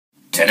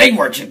Today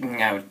we're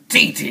checking out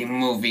TT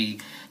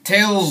movie,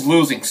 Tails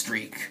Losing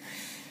Streak.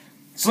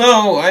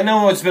 So, I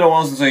know it's been a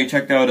while since I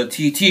checked out a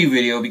TT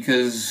video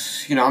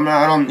because,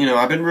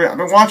 I've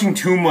been watching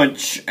too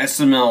much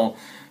SML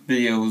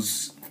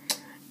videos,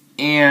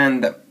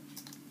 and,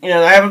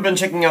 I haven't been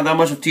checking out that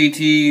much of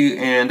TT,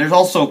 and there's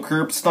also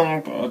Curb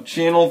Stomp, a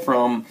channel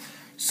from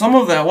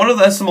one of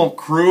the SML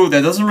crew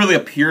that doesn't really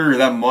appear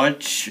that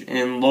much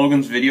in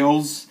Logan's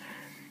videos.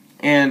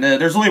 And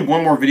there's only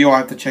one more video I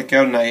have to check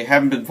out, and I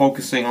haven't been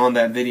focusing on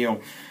that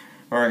video.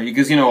 Alright,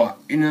 because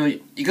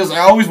because I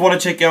always want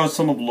to check out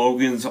some of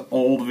Logan's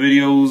old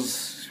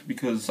videos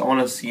because I want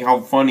to see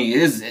how funny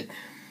is it.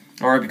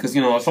 Alright, because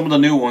some of the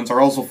new ones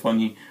are also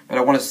funny, but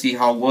I want to see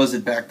how was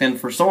it back then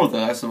for some of the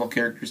SML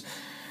characters.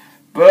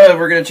 But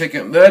we're gonna check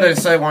out. But I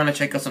decided I want to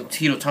check out some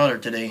Tito Tyler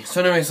today.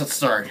 So anyways, let's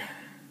start.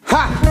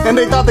 Ha! And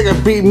they thought they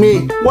could beat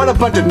me. What a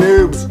bunch of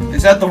noobs.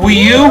 Is that the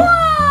Wii U?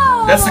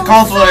 That's the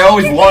console that I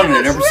always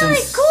wanted ever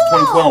since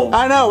 2012.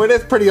 I know, it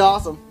is pretty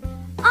awesome.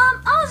 I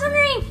was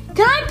wondering,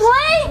 can I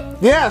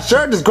play? Yeah,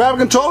 sure, just grab a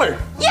controller.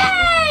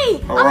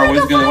 Yay! Alright, what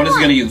is it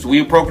gonna use?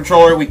 Wii Pro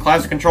controller, Wii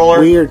Classic controller?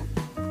 Weird.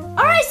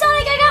 Alright,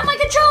 Sonic, I got my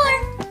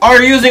controller. Oh,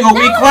 you're using a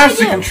Wii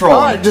Classic controller.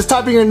 Alright, just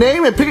type in your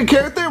name and pick a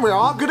character and we're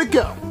all good to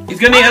go. He's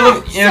gonna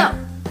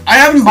I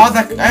haven't bought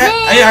that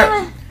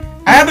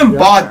I haven't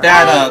bought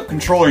that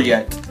controller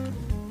yet.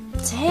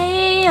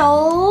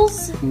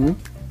 Tails.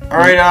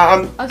 Alright,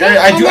 okay,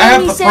 I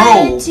have the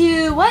Pro.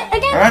 To what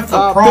again? I have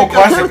the Pro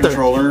Classic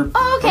controller.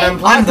 Oh, okay. And I'm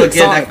planning to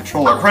get that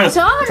controller. I'm trying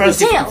to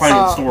see if I can find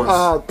it in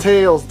stores.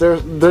 Tails.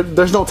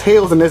 There's no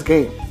Tails in this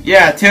game.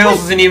 Yeah,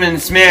 Tails isn't even in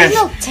Smash.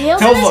 There's no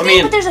Tails in this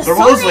game, but there's a there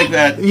Sonic? was like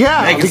that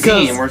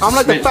magazine where I'm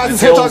like the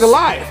fastest hedgehog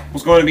alive.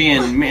 Was going to be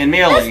in Melee.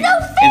 That's no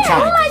fair.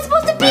 Who am I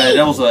supposed to be?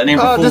 That was a name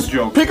for Fool's just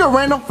joke. Pick a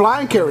random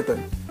flying character.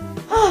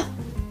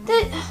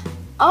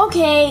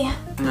 Okay.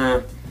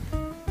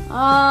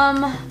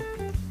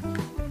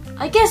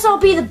 I guess I'll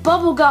be the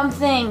bubblegum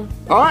thing.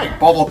 Alright.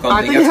 Bubblegum thing.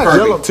 I think it has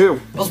yellow too.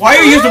 Why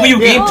are you using the Wii U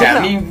gamepad?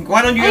 I mean,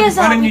 why don't you use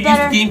the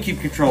better.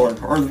 GameCube controller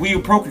or the Wii U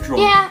Pro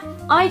controller? Yeah,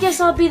 I guess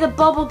I'll be the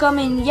bubblegum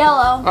in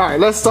yellow. Alright,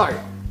 let's start.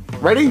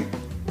 Ready?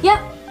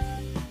 Yep.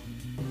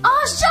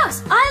 Oh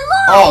shucks,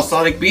 I lost! Oh,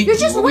 Sonic beat you. You're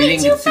just way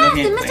too fast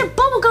and Mr.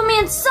 Bubblegum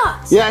Man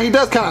sucks. Yeah, he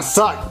does kind of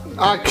suck.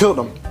 I killed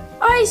him.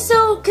 Alright,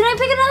 so can I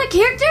pick another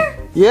character?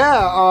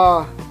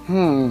 Yeah,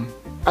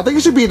 I think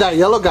it should be that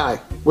yellow guy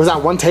with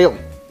that one tail.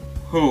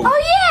 Who?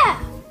 Oh yeah!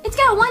 It's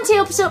got one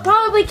tail, so it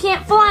probably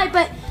can't fly,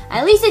 but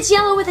at least it's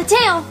yellow with a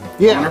tail.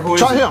 Yeah,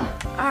 try him.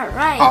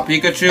 Alright. Oh,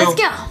 Pikachu? Let's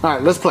go.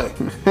 Alright, let's play.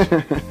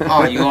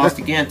 Oh, you lost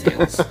again,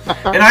 Tails.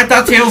 And I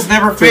thought Tails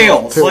never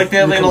fails. Like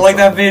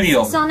that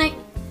video. Sonic,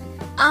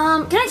 can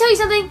I tell you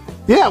something?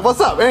 Yeah, what's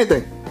up?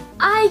 Anything?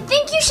 I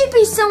think you should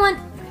be someone,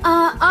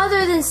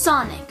 other than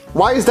Sonic.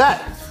 Why is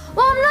that?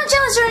 Well, I'm not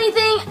jealous or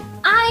anything.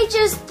 I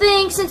just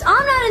think since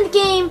I'm not in the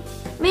game,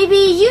 maybe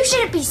you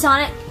shouldn't be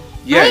Sonic.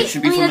 Yeah, right? you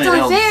should be something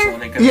else.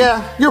 Sonic.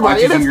 Yeah, you're right.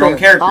 It is your own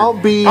character. I'll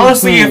be.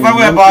 Honestly, if I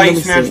would have bought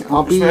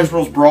Smash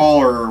Bros. Brawl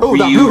or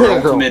Wii U or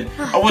Ultimate,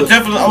 I would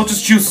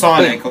just choose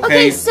Sonic.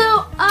 Okay.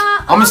 So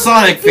I'm a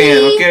Sonic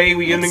fan. Okay,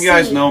 you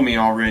guys know me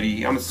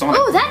already. I'm a Sonic.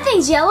 Oh, that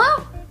thing's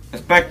yellow.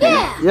 Respect me.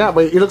 Yeah,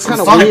 but it looks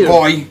kind of weird.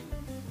 Sonic boy.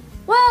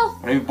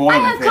 Well, I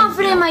have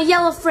confidence in my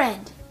yellow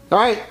friend. All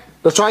right,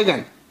 let's try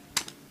again.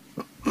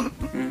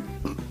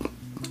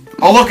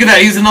 Oh, look at that!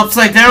 He's an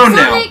upside down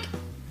Sonic. now.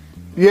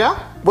 Yeah.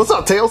 What's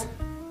up, Tails?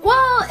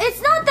 Well, it's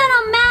not that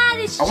I'm mad.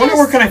 It's I wonder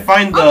where can I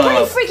find the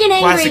freaking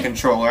classic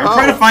controller. I'm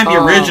trying to find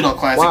the original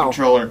classic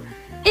controller.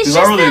 It's just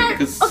that,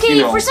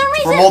 for some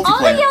reason, all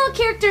the yellow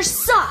characters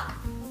suck.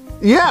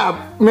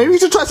 Yeah, maybe you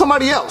should try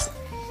somebody else.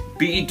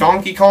 Be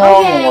Donkey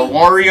Kong or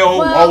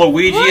Wario.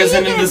 Waluigi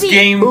isn't in this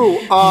game. Ooh,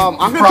 I'm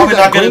gonna probably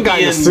that green guy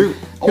in the suit.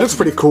 He looks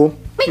pretty cool.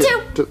 Me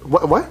too.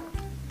 What?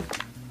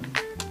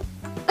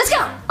 Let's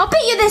go. I'll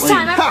beat you this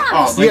time. I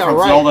promise. Link from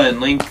Zelda and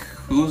Link.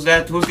 Who's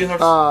that? Who's getting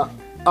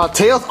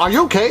Tails, are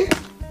you okay?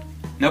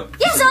 Nope.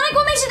 Yeah, Sonic,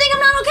 what makes you think I'm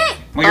not okay?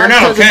 Well, you're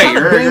not okay.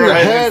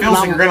 It feels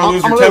like you're gonna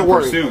lose your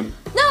temper soon.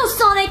 No,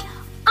 Sonic,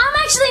 I'm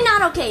actually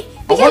not okay.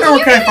 I wonder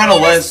where can I find a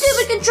less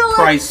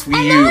price Wii U.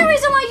 And the only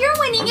reason why you're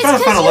winning is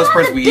because you have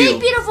the big,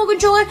 beautiful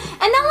controller,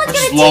 and no one's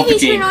got a TV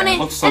screen on it.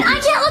 And I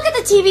can't look at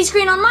the TV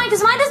screen on mine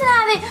because mine doesn't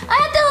have it. I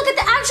have to look at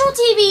the actual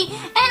TV,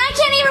 and I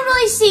can't even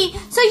really see.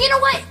 So you know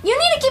what? You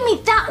need to give me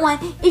that one.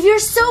 If you're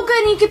so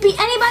good and you could beat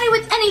anybody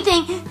with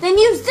anything, then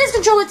use this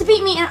controller to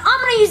beat me, and I'm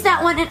gonna use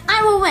that one, and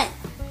I will win.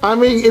 I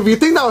mean, if you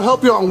think that will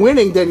help you on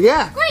winning, then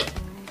yeah. Great.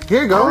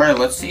 Here you go. Alright,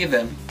 let's see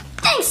then.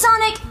 Thanks,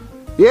 Sonic.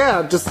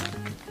 Yeah, just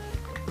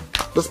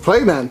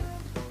play then.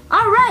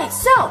 Alright,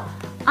 so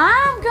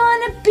I'm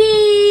gonna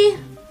be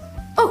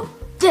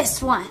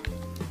this one.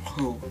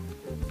 Who?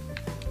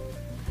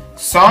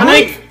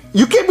 Sonic? Wait,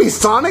 you can't be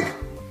Sonic?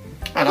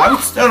 I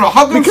don't know,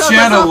 how come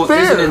Shadow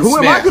isn't in Who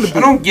Smash? am I gonna be? I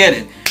don't get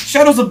it.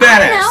 Shadow's a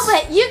badass. I know,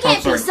 but you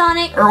can't be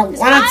Sonic. Or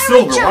why not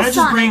Silver? Why not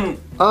just bring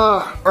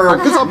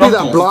I guess I'll be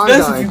that blonde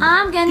guy.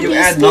 I'm gonna be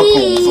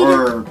Knuckles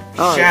or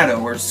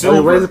Shadow or Silver.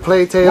 Are you ready to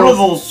play, Tails? One of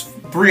those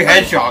 3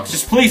 hedgehogs.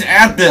 Just please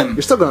add them.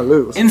 You're still gonna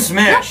lose. In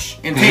Smash.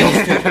 In Tails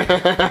too.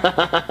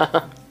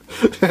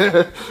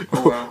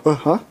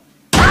 Huh?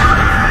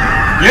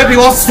 Yep, he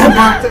lost his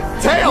temper.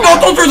 Tails! No,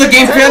 don't throw the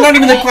gamepad, not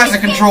even the classic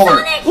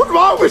controller. What's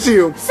wrong with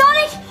you?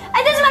 Sonic,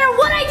 it doesn't matter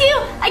what I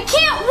do, I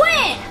can't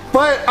win.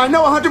 But I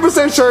know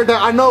 100% sure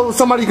that I know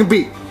somebody you can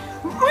beat.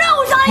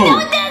 No,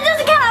 Sonic, that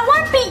doesn't count. I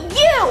want to beat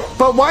you.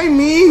 But why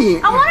me?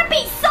 I want to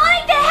beat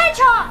Sonic the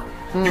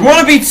Hedgehog. You want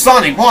to beat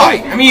Sonic?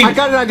 Why? I mean, I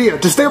got an idea.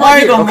 Just stay right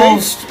here, the okay?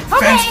 most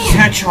fastest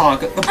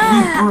hedgehog? The blue bird,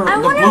 I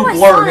the wonder blue what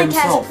blur Sonic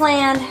himself. has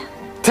planned.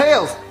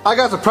 Tails, I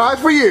got a surprise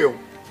for you.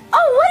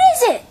 Oh,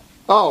 what is it?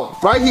 Oh,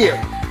 right here.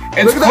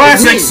 It's Look at that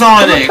classic green.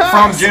 Sonic From the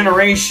from past.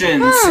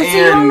 Generations So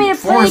you want me and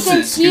to play Forces.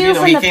 against 'Cause, you he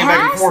from the came back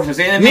in past? Forces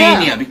and Yeah.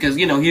 Mania because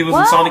he was in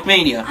Well, Sonic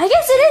Mania. I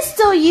guess it is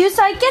still you,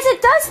 so I guess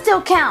it does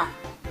still count.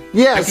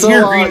 Yeah, I so can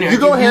hear green. you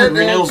go ahead and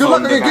Green Hills good luck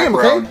on on the your game,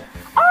 background. okay?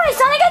 Alright,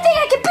 Sonic, I think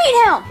I can beat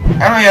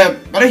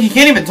him. But he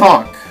can't even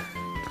talk.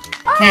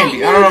 Alright,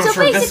 be. I don't know. I'm so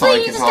sure this basically Sonic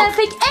you can just gotta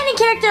talk. pick any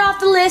character off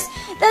the list.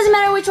 Doesn't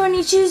matter which one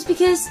you choose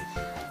because,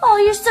 oh,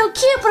 you're so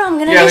cute, but I'm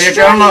gonna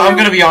destroy I don't know. you. I'm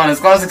gonna be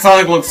honest. Classic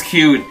Sonic looks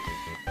cute.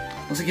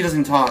 Looks like he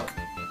doesn't talk.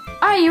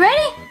 Alright, you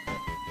ready?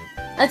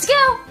 Let's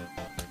go.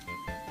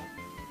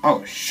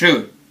 Oh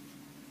shoot.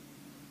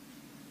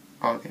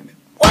 Oh damn it.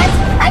 What?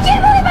 I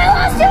can't believe I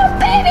lost to a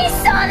baby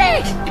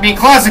Sonic! You mean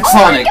Classic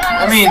Sonic? Oh my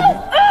God, I mean.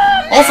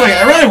 I'm Also,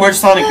 I really wish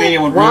Sonic Mania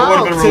would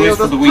have been released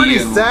for the Wii U.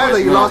 Tails, that's pretty sad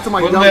that you lost to my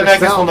I younger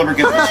guess we'll self. never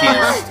get the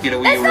chance to get a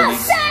Wii That's U not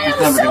release. sad, It's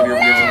I'm never so gonna be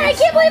mad! I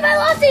released. can't believe I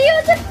lost to you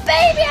as a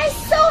baby! I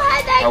so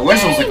had that I wish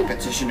it was like game! a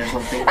petition or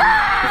something.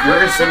 If you're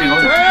gonna send me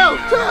one.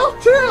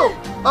 Chill.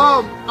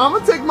 I'm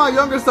gonna take my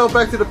younger self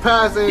back to the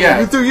past and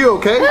you do you,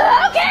 okay?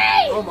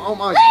 Okay! Oh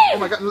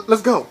my God,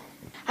 let's go.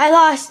 I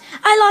lost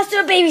to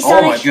a baby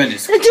Sonic. Oh my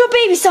goodness. To a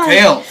baby Sonic.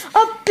 Tails.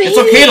 A baby It's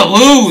okay to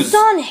lose.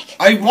 Sonic.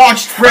 I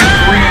watched Fred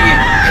 3,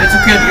 and it's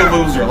okay to be a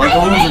loser, like the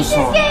I hate loser this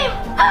song. game.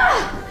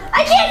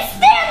 I can't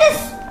stand this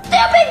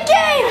stupid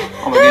game.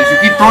 Oh my goodness, you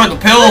keep throwing the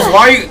pills.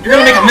 Why are you? You're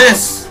gonna make a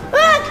miss.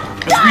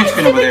 There's a green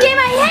screen over there. Game,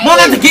 I hate No,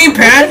 it. not the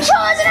gamepad.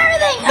 Controllers and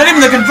everything. Not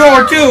even the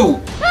controller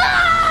too.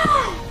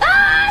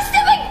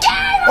 Stupid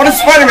game. What is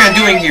Spider-Man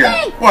doing here?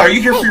 Everything. What, are you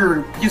here for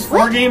your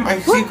PS4 game? I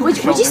see a Koopa What'd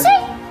you Shelter. say?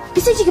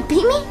 You said you could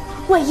beat me?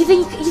 Wait, you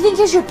think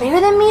because you're bigger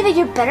than me that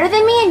you're better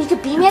than me and you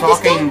could beat me at this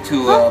game?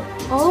 Talking to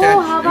Oh, statue,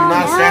 how about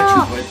not a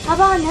now? statue, but How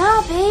about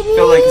now, baby? I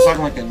feel like he's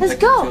talking like a Let's like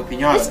go. to a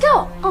piñata. Let's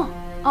go.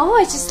 Oh,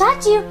 I just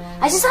slapped you.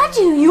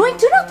 You ain't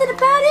do nothing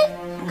about it.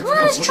 Come on,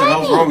 let's What try the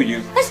hell's me. wrong with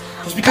you?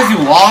 Just because you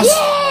lost,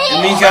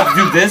 it means you have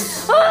to do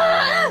this?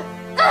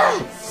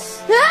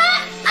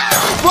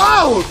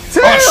 Whoa,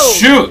 Tails! Oh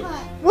shoot!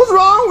 What's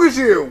wrong with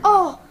you?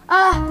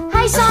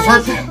 Hi,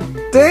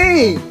 Sonic.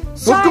 Dang,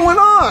 what's Sorry. going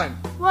on?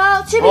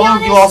 Well, to be Well,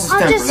 honest, you lost his I'm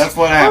temper. just That's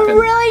what happened.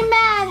 really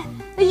mad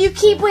that you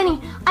keep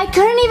winning. I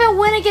couldn't even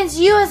win against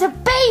you as a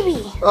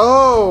baby.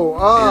 Oh,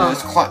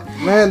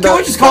 man, Can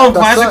we just call him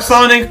Classic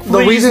Sonic,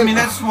 please? reason- I mean,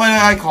 that's what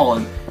I call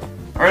him.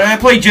 Alright, I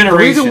play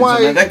Generations,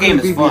 and that game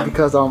is fun.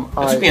 Because It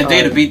took me a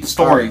day to beat the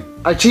story.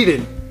 I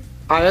cheated.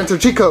 I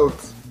entered cheat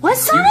codes. What, You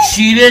Sonic?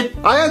 cheated?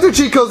 I entered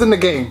cheat codes in the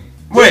game.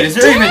 Wait, is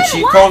there even Dad,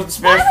 cheat why- codes in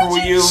Smash Why for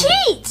would Wii you U?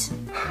 cheat?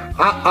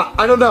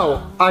 I don't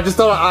know. I just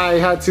thought I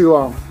had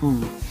to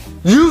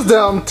use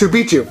them to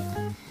beat you.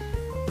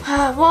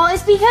 Well,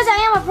 it's because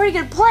I am a pretty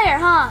good player,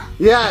 huh?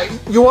 Yeah,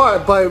 you are,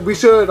 but we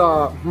should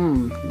let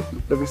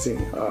me see.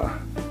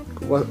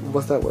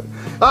 What's that word?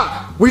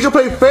 We should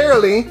play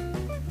fairly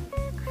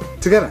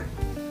together.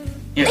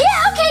 Yeah.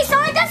 Yeah, okay,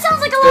 Sonic, that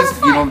sounds like a lot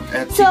of You don't fun.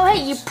 have cheat So,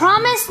 hey, you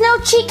promise no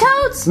cheat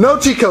codes? No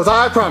cheat codes,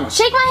 I promise.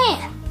 Shake my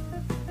hand.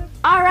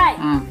 Alright,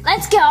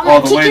 let's go. I'm Oh,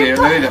 gonna the kick way your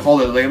they butt. need to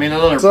hold it. Like, I mean,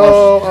 another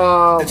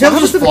So, Did Tails what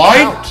just happened to the fly?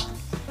 couch?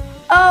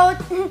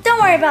 Oh,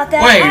 don't worry about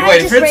that. I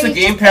Wait, just if it's the raged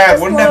just gamepad,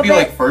 a wouldn't that be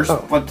little like bit. first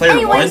what player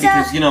Anyways, one?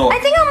 Because, you know, I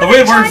think I'm the gonna way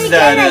it try works is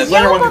again that as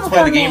player Yellow one gets to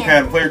play the Bubblegum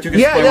gamepad, player two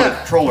gets to play with the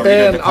controller. And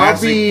Either the I'll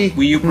classic be-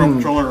 Wii U Pro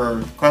Controller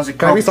or classic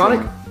Can I be Pro Sonic?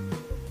 Controller.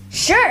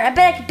 Sure, I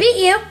bet I can beat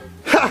you.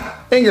 Ha!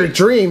 In your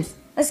dreams.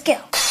 Let's go.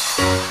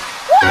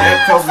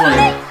 Yeah, Tails Sonic!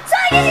 winning.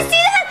 Sonic, did you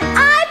see that?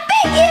 I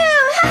beat you!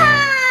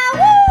 Ha!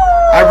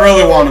 Woo! I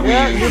really want to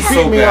Yeah, Wii you U beat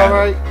so me, bad.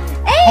 alright.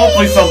 Hey!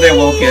 Hopefully someday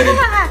we'll get it.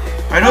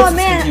 I know Oh it's a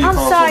man, discontinued I'm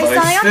console, sorry, but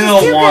Sonic. I I'm still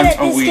just too want good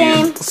at a this Wii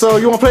game. U. So,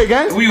 you wanna play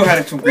again? Wii U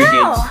had some great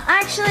games. No,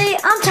 actually,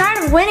 I'm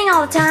tired of winning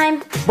all the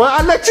time. But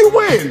I let you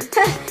win.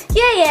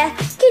 yeah.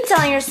 Keep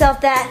telling yourself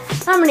that.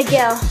 I'm gonna go.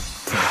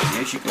 Yeah,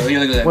 you should go. Yeah,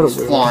 look at that. What a It's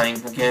weirdo.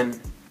 flying again.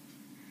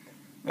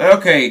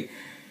 Okay.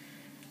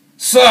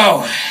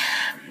 So,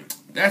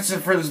 that's it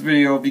for this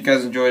video. If you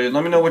guys enjoyed it,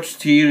 let me know which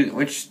TT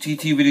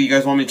video you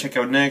guys want me to check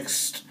out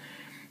next.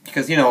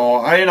 Because,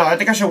 I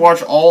think I should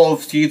watch all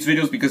of T's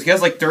videos because he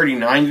has like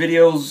 39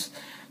 videos.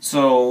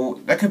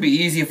 So, that could be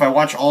easy if I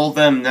watch all of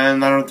them,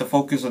 then I don't have to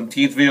focus on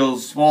T's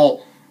videos.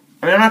 Well,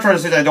 I mean, I'm not trying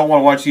to say that I don't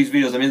want to watch these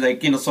videos. I mean,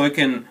 like, so I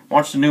can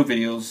watch the new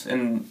videos.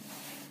 And,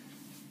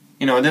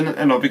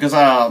 because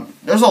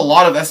there's a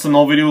lot of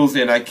SML videos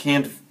and I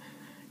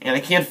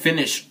can't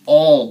finish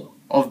all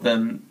of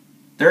them.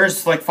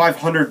 There's like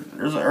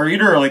 500, or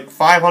either like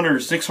 500 or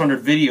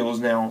 600 videos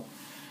now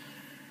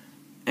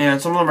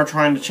and some of them are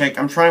trying to check.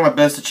 I'm trying my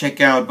best to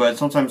check out, but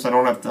sometimes I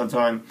don't have the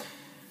time.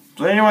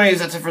 So anyways,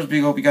 that's it for this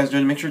video. Hope you guys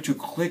enjoyed it. Make sure to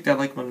click that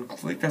like button,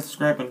 click that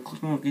subscribe button,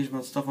 click the notification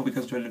button, stuff. Hope you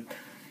guys enjoyed it.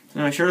 So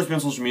anyway, share this on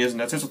social medias,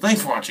 and that's it. So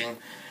thanks for watching.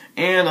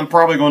 And I'm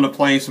probably going to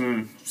play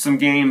some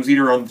games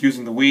either on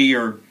using the Wii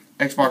or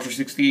Xbox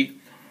 360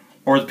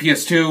 or the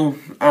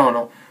PS2. I don't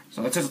know.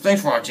 So that's it. So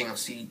thanks for watching. I'll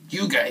see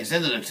you guys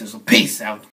in the next episode. Peace out.